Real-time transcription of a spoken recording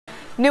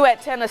New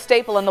at 10, a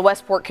staple in the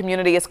Westport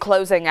community is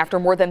closing after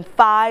more than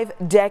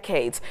 5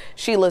 decades.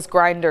 Sheila's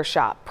Grinder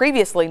Shop,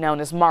 previously known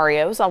as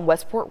Mario's on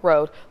Westport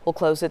Road, will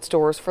close its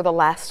doors for the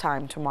last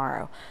time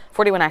tomorrow.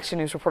 41 Action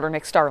News reporter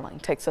Nick Starling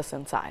takes us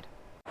inside.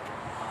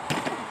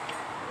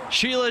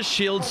 Sheila's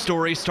Shield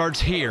story starts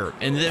here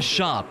in this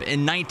shop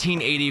in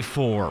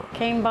 1984.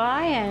 Came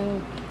by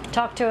and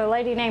talked to a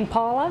lady named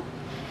Paula,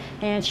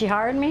 and she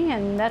hired me,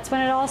 and that's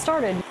when it all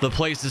started. The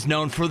place is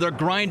known for their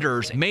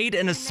grinders made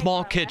in a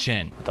small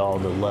kitchen. With all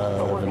the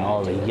love and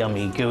all the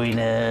yummy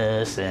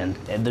gooiness, and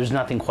there's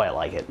nothing quite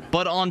like it.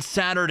 But on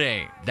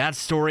Saturday, that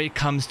story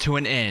comes to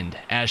an end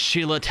as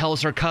Shelia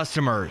tells her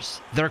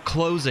customers they're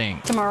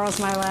closing. Tomorrow's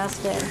my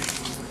last day.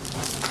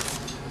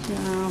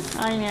 No,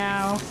 I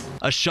know.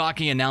 A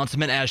shocking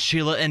announcement as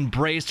Shelia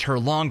embraced her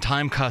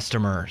longtime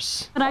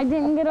customers. But I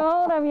didn't get a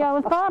hold of you. I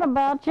was thought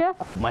about you.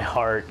 My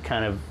heart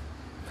kind of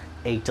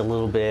ached a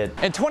little bit.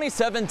 In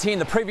 2017,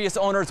 the previous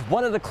owners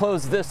wanted to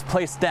close this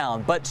place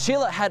down, but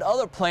Shelia had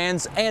other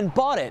plans and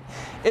bought it.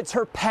 It's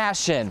her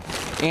passion,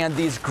 and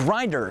these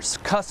grinders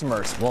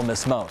customers will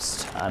miss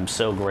most. I'm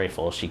so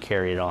grateful she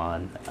carried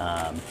on,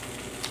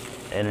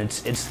 and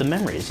it's the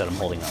memories that I'm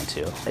holding on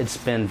to. It's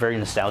been very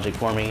nostalgic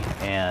for me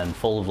and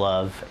full of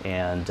love,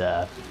 and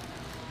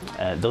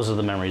those are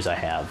the memories I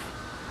have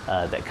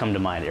that come to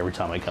mind every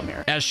time I come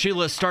here. As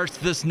Shelia starts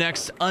this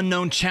next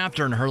unknown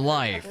chapter in her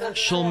life,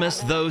 she'll miss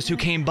those who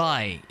came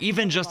by,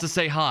 even just to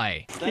say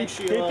hi. Thanks,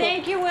 Sheila.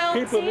 Thank you, Will.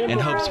 And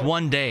hopes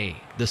one day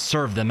to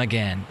serve them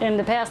again. In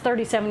the past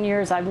 37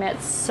 years, I've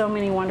met so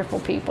many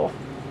wonderful people,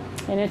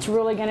 and it's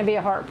really going to be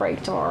a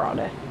heartbreak tomorrow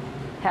to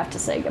have to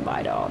say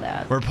goodbye to all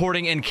that.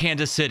 Reporting in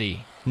Kansas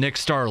City, Nick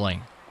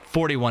Starling,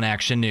 41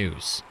 Action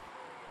News.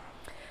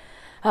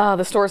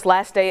 The store's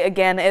last day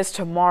again is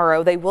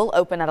tomorrow. They will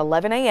open at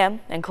 11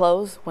 a.m. and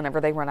close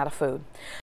whenever they run out of food.